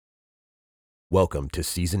Welcome to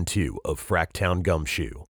Season 2 of Fracktown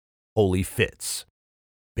Gumshoe, Holy Fits,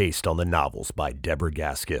 based on the novels by Deborah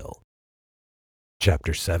Gaskill.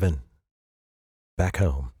 Chapter 7. Back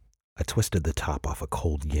home, I twisted the top off a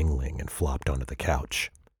cold Yingling and flopped onto the couch.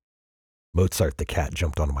 Mozart the cat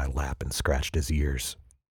jumped onto my lap and scratched his ears.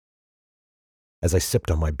 As I sipped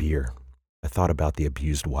on my beer, I thought about the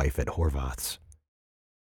abused wife at Horvath's.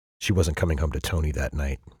 She wasn't coming home to Tony that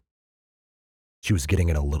night. She was getting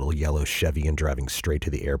in a little yellow Chevy and driving straight to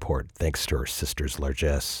the airport thanks to her sister's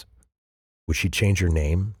largesse. Would she change her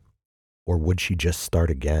name, or would she just start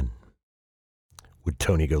again? Would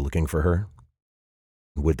Tony go looking for her?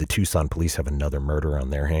 Would the Tucson police have another murder on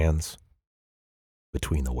their hands?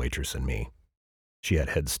 Between the waitress and me, she had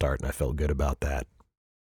head start and I felt good about that.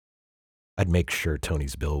 I'd make sure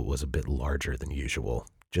Tony's bill was a bit larger than usual,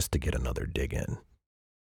 just to get another dig in.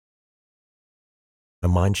 My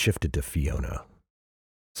mind shifted to Fiona,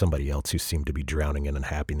 somebody else who seemed to be drowning in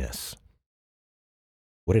unhappiness.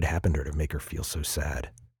 What had happened to her to make her feel so sad?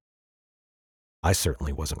 I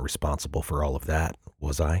certainly wasn't responsible for all of that,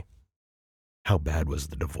 was I? How bad was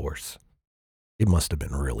the divorce? It must have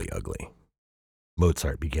been really ugly.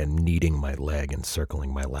 Mozart began kneading my leg and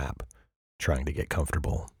circling my lap, trying to get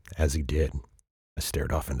comfortable. As he did, I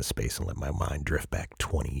stared off into space and let my mind drift back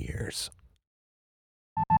 20 years.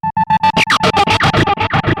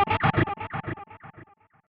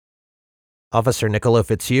 Officer Niccolo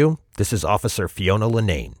Fitzhugh, this is Officer Fiona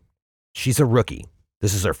Linane. She's a rookie.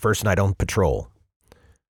 This is her first night on patrol.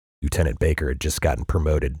 Lieutenant Baker had just gotten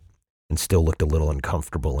promoted and still looked a little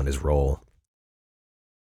uncomfortable in his role.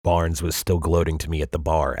 Barnes was still gloating to me at the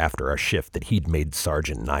bar after our shift that he'd made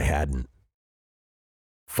sergeant and I hadn't.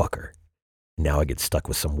 Fucker. Now I get stuck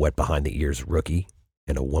with some wet behind the ears rookie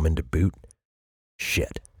and a woman to boot.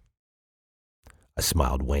 Shit. I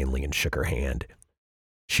smiled wanly and shook her hand.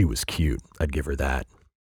 She was cute, I'd give her that.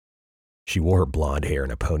 She wore her blonde hair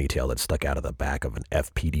in a ponytail that stuck out of the back of an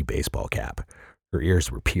FPD baseball cap. Her ears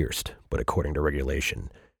were pierced, but according to regulation,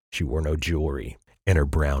 she wore no jewelry, and her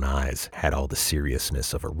brown eyes had all the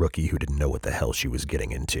seriousness of a rookie who didn't know what the hell she was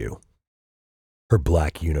getting into. Her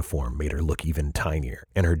black uniform made her look even tinier,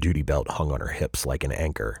 and her duty belt hung on her hips like an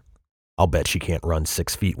anchor. I'll bet she can't run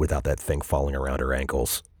 6 feet without that thing falling around her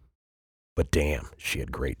ankles. But damn, she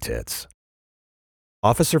had great tits.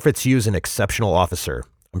 Officer Fitzhugh's an exceptional officer.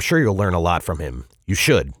 I'm sure you'll learn a lot from him. You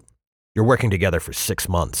should. You're working together for 6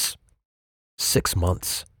 months. 6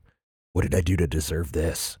 months? What did I do to deserve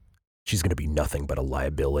this? She's going to be nothing but a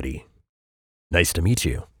liability. Nice to meet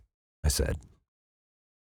you, I said.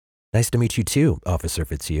 Nice to meet you too, Officer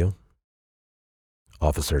Fitzhugh.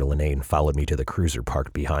 Officer Linane followed me to the cruiser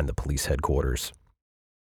parked behind the police headquarters.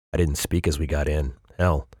 I didn't speak as we got in.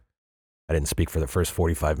 Hell, I didn't speak for the first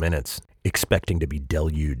 45 minutes, expecting to be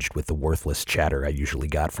deluged with the worthless chatter I usually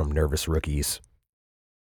got from nervous rookies.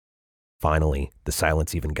 Finally, the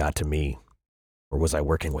silence even got to me. Or was I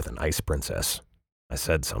working with an ice princess? I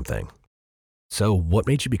said something. So, what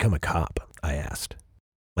made you become a cop? I asked.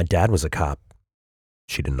 My dad was a cop.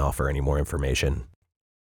 She didn't offer any more information.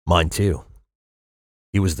 Mine too.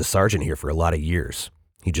 He was the sergeant here for a lot of years.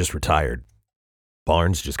 He just retired.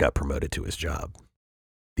 Barnes just got promoted to his job.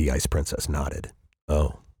 The ice princess nodded.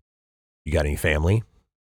 Oh, you got any family?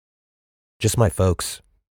 Just my folks.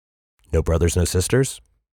 No brothers, no sisters?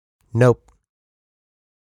 Nope.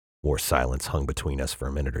 More silence hung between us for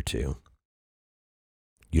a minute or two.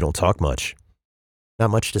 You don't talk much.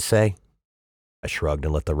 Not much to say. I shrugged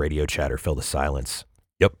and let the radio chatter fill the silence.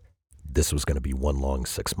 Yep, this was going to be one long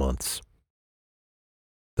 6 months.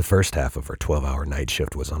 The first half of our 12-hour night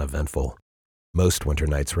shift was uneventful. Most winter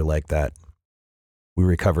nights were like that. We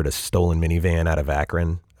recovered a stolen minivan out of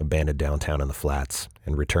Akron, abandoned downtown in the flats,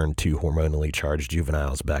 and returned 2 hormonally charged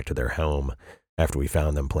juveniles back to their home after we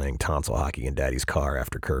found them playing tonsil hockey in Daddy's car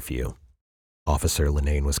after curfew. Officer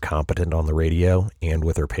Linane was competent on the radio and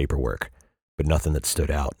with her paperwork, but nothing that stood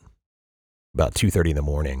out. About 2:30 in the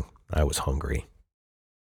morning, I was hungry.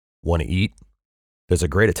 Want to eat? There's a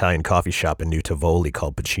great Italian coffee shop in New Tivoli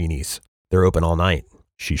called Pacini's. They're open all night.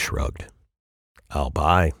 She shrugged. I'll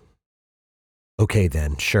buy. Okay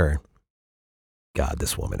then, sure. God,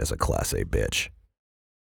 this woman is a Class A bitch.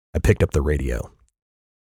 I picked up the radio.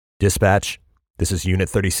 Dispatch, this is Unit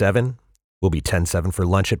 37. We'll be 10-7 for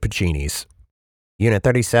lunch at Pacini's. Unit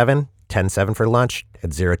 37, 10-7 for lunch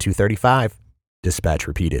at 0235. Dispatch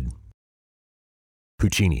repeated.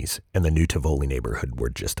 Puccini's and the New Tivoli neighborhood were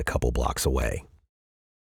just a couple blocks away.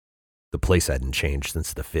 The place hadn't changed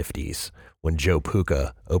since the 50s, when Joe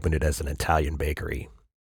Puca opened it as an Italian bakery.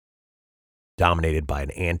 Dominated by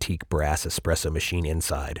an antique brass espresso machine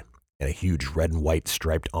inside and a huge red and white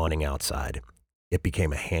striped awning outside, It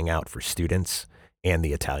became a hangout for students and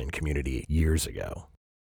the Italian community years ago.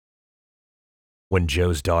 When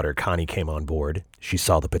Joe's daughter Connie came on board, she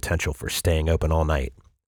saw the potential for staying open all night.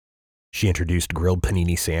 She introduced grilled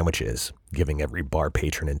panini sandwiches, giving every bar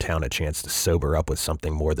patron in town a chance to sober up with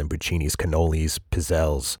something more than Buccini's cannolis,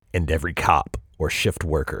 pizzelles, and every cop or shift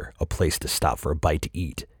worker a place to stop for a bite to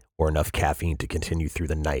eat or enough caffeine to continue through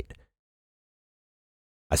the night.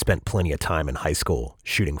 I spent plenty of time in high school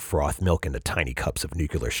shooting froth milk into tiny cups of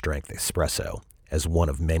nuclear-strength espresso as one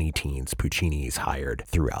of many teens Puccini's hired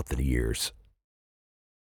throughout the years.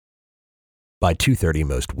 By 2:30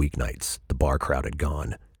 most weeknights, the bar crowd had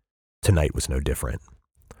gone. Tonight was no different.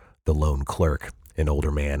 The lone clerk, an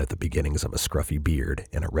older man at the beginnings of a scruffy beard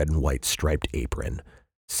and a red and white striped apron,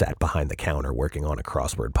 sat behind the counter working on a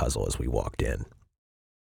crossword puzzle as we walked in.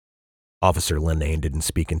 Officer Linnane didn't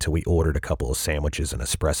speak until we ordered a couple of sandwiches and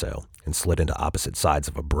espresso and slid into opposite sides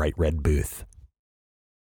of a bright red booth.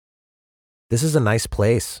 "This is a nice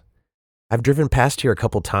place. I've driven past here a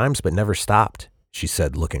couple times but never stopped," she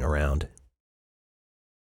said, looking around.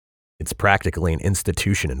 "It's practically an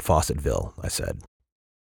institution in Fawcettville," I said.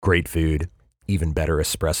 "Great food, even better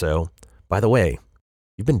espresso. By the way,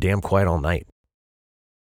 you've been damn quiet all night.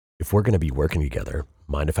 If we're going to be working together,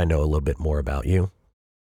 mind if I know a little bit more about you?"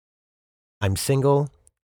 "I'm single.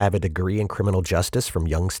 I have a degree in criminal justice from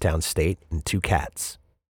Youngstown State and 2 cats.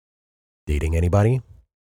 "Dating anybody?"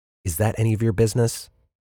 "Is that any of your business?"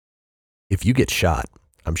 "If you get shot,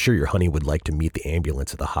 I'm sure your honey would like to meet the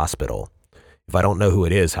ambulance at the hospital. If I don't know who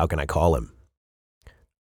it is, how can I call him?"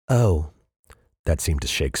 "Oh." That seemed to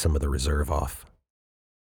shake some of the reserve off.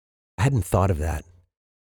 "I hadn't thought of that.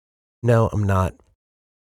 No, I'm not.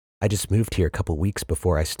 I just moved here a couple weeks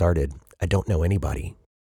before I started. I don't know anybody."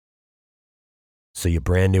 "So you're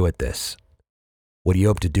brand new at this. What do you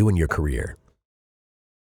hope to do in your career?"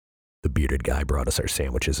 The bearded guy brought us our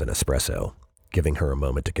sandwiches and espresso, giving her a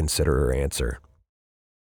moment to consider her answer.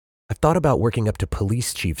 "I've thought about working up to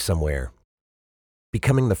police chief somewhere.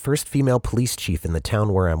 Becoming the first female police chief in the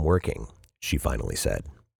town where I'm working," she finally said.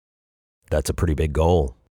 "That's a pretty big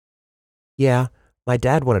goal." "Yeah, my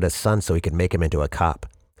dad wanted a son so he could make him into a cop.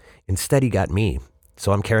 Instead, he got me,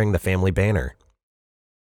 so I'm carrying the family banner.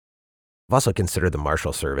 I've also considered the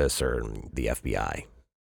Marshal Service or the FBI."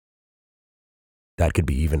 "That could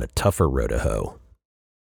be even a tougher row to hoe."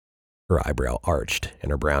 Her eyebrow arched and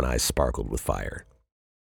her brown eyes sparkled with fire.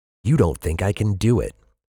 "You don't think I can do it,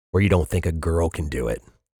 or you don't think a girl can do it,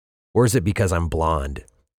 or is it because I'm blonde?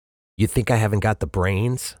 You think I haven't got the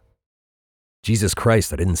brains?" "Jesus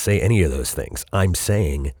Christ, I didn't say any of those things. I'm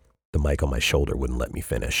saying..." The mic on my shoulder wouldn't let me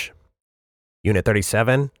finish. "Unit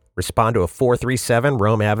 37, respond to a 437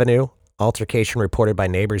 Rome Avenue. Altercation reported by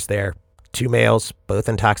neighbors there. 2 males, both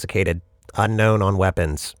intoxicated, unknown on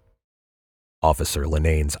weapons." Officer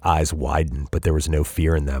Linnane's eyes widened, but there was no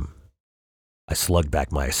fear in them. I slugged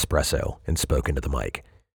back my espresso and spoke into the mic.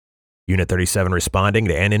 "Unit 37 responding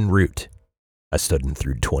to and en route." I stood and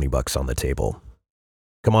threw $20 on the table.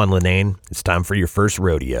 "Come on, Linnane, it's time for your first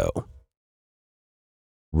rodeo."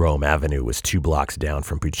 Rome Avenue was 2 blocks down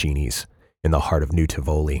from Puccini's, in the heart of New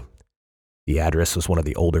Tivoli. The address was one of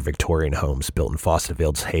the older Victorian homes built in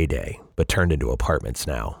Fawcettville's heyday, but turned into apartments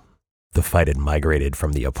now. The fight had migrated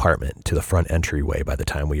from the apartment to the front entryway by the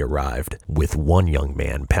time we arrived, with one young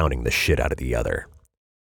man pounding the shit out of the other.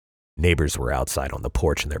 Neighbors were outside on the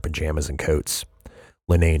porch in their pajamas and coats.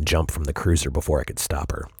 Linnane jumped from the cruiser before I could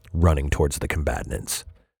stop her, running towards the combatants.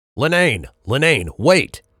 "Linnane! Linnane,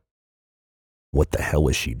 wait!" What the hell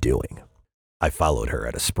was she doing? I followed her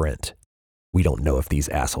at a sprint. We don't know if these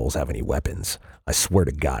assholes have any weapons. I swear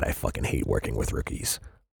to God, I fucking hate working with rookies.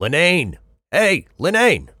 "Linnane! Hey,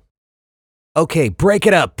 Linnane!" "Okay, break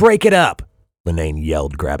it up, break it up!" Linnane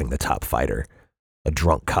yelled, grabbing the top fighter, a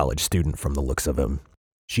drunk college student from the looks of him.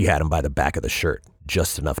 She had him by the back of the shirt,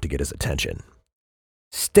 just enough to get his attention.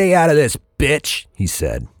 "Stay out of this, bitch," he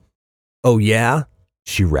said. "Oh yeah?"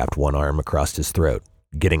 She wrapped one arm across his throat,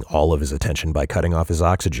 getting all of his attention by cutting off his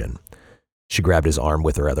oxygen. She grabbed his arm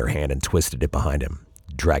with her other hand and twisted it behind him,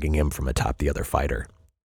 dragging him from atop the other fighter.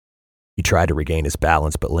 He tried to regain his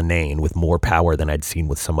balance, but Linnane, with more power than I'd seen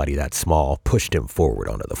with somebody that small, pushed him forward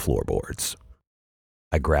onto the floorboards.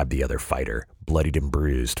 I grabbed the other fighter, bloodied and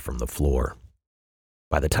bruised, from the floor.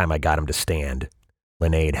 By the time I got him to stand,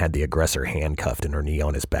 Linnane had the aggressor handcuffed and her knee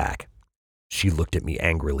on his back. She looked at me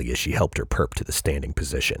angrily as she helped her perp to the standing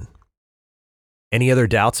position. "Any other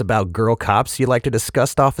doubts about girl cops you'd like to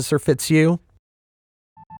discuss, Officer Fitzhugh?"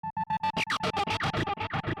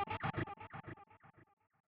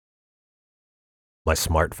 My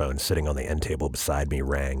smartphone sitting on the end table beside me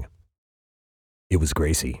rang. It was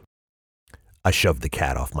Gracie. I shoved the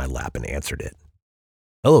cat off my lap and answered it.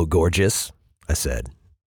 "Hello, gorgeous," I said.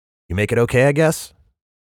 "You make it okay, I guess?"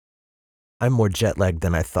 "I'm more jet-lagged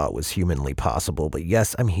than I thought was humanly possible, but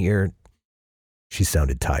yes, I'm here." She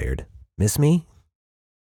sounded tired. "Miss me?"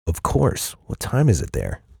 "Of course. What time is it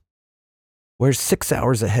there?" "We're 6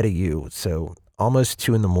 hours ahead of you, so almost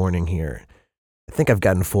 2 in the morning here. I think I've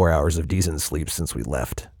gotten 4 hours of decent sleep since we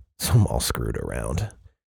left, so I'm all screwed around.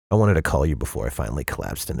 I wanted to call you before I finally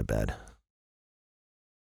collapsed into bed."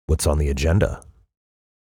 "What's on the agenda?"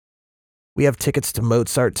 "We have tickets to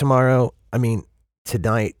Mozart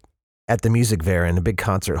tonight, at the Music Fair in a big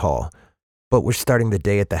concert hall. But we're starting the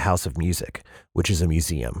day at the House of Music, which is a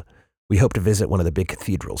museum. We hope to visit one of the big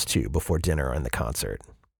cathedrals, too, before dinner and the concert."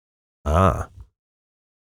 "Ah."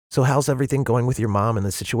 "So how's everything going with your mom and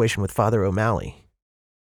the situation with Father O'Malley?"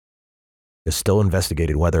 "It's still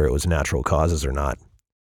investigating whether it was natural causes or not.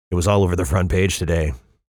 It was all over the front page today.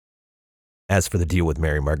 As for the deal with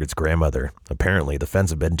Mary Margaret's grandmother, apparently the feds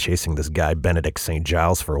have been chasing this guy Benedict St.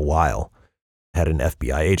 Giles for a while. I had an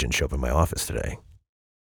FBI agent show up in my office today.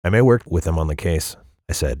 I may work with him on the case,"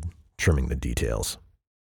 I said, trimming the details.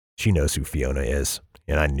 She knows who Fiona is,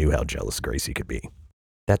 and I knew how jealous Gracie could be.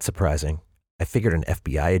 "That's surprising. I figured an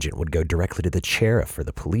FBI agent would go directly to the sheriff or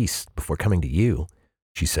the police before coming to you,"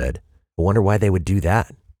 she said. "I wonder why they would do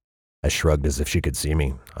that." I shrugged as if she could see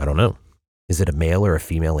me. "I don't know." "Is it a male or a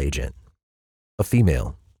female agent?" "A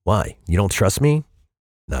female. Why? You don't trust me?"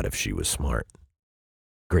 Not if she was smart.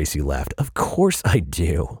 Gracie laughed. "Of course I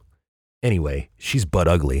do. Anyway, she's butt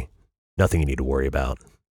ugly. Nothing you need to worry about."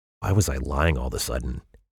 Why was I lying all of a sudden?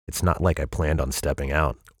 It's not like I planned on stepping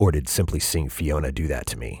out, or did simply seeing Fiona do that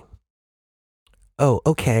to me. "Oh,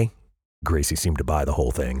 okay." Gracie seemed to buy the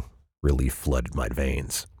whole thing. Relief flooded my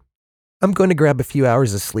veins. "I'm going to grab a few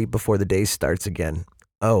hours of sleep before the day starts again.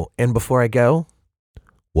 Oh, and before I go?"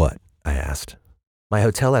 "What?" I asked. "My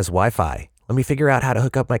hotel has Wi-Fi. Let me figure out how to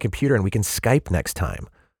hook up my computer and we can Skype next time.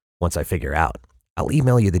 Once I figure out, I'll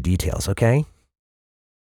email you the details, okay?"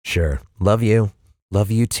 "Sure. Love you."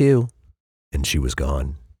 "Love you too." And she was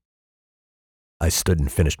gone. I stood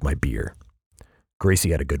and finished my beer.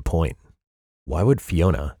 Gracie had a good point. Why would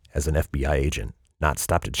Fiona, as an FBI agent, not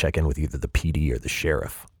stop to check in with either the PD or the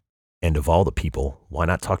sheriff? And of all the people, why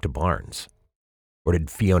not talk to Barnes? Or did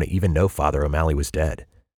Fiona even know Father O'Malley was dead?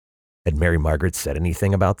 Had Mary Margaret said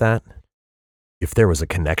anything about that? If there was a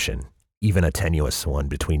connection, even a tenuous one,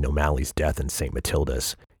 between O'Malley's death and St.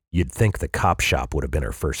 Matilda's, you'd think the cop shop would have been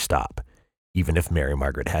her first stop, even if Mary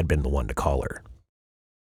Margaret had been the one to call her.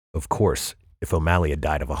 Of course, if O'Malley had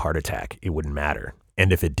died of a heart attack, it wouldn't matter.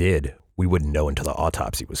 And if it did, we wouldn't know until the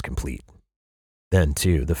autopsy was complete. Then,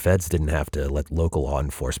 too, the feds didn't have to let local law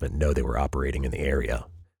enforcement know they were operating in the area.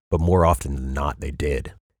 But more often than not, they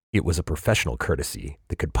did. It was a professional courtesy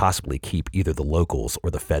that could possibly keep either the locals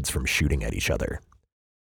or the feds from shooting at each other.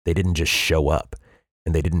 They didn't just show up,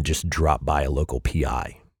 and they didn't just drop by a local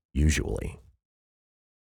PI, usually.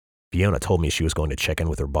 Fiona told me she was going to check in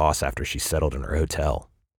with her boss after she settled in her hotel.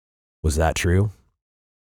 Was that true?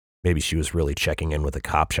 Maybe she was really checking in with the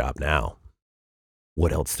cop shop now.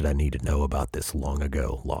 What else did I need to know about this long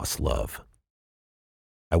ago lost love?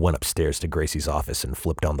 I went upstairs to Gracie's office and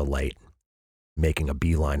flipped on the light, making a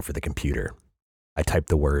beeline for the computer. I typed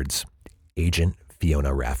the words, "Agent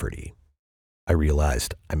Fiona Rafferty." I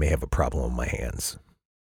realized I may have a problem on my hands.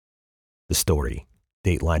 The story,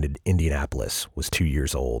 datelined in Indianapolis, was 2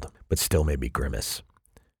 years old, but still made me grimace.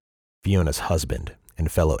 Fiona's husband and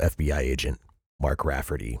fellow FBI agent, Mark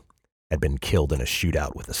Rafferty, had been killed in a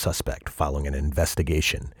shootout with a suspect following an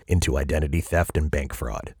investigation into identity theft and bank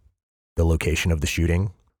fraud. The location of the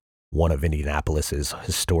shooting? One of Indianapolis's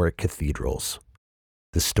historic cathedrals.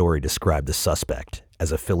 The story described the suspect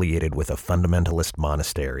as affiliated with a fundamentalist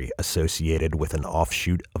monastery associated with an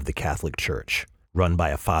offshoot of the Catholic Church, run by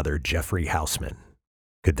a Father Jeffrey Houseman.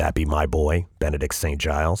 Could that be my boy, Benedict St.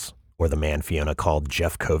 Giles, or the man Fiona called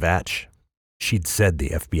Jeff Kovach? She'd said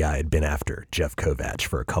the FBI had been after Jeff Kovach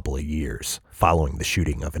for a couple of years, following the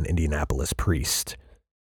shooting of an Indianapolis priest.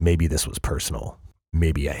 Maybe this was personal.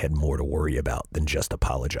 Maybe I had more to worry about than just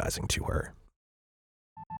apologizing to her.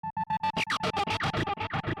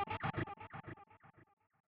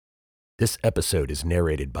 This episode is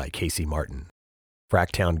narrated by Casey Martin.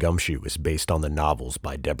 Fracktown Gumshoe is based on the novels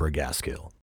by Deborah Gaskill.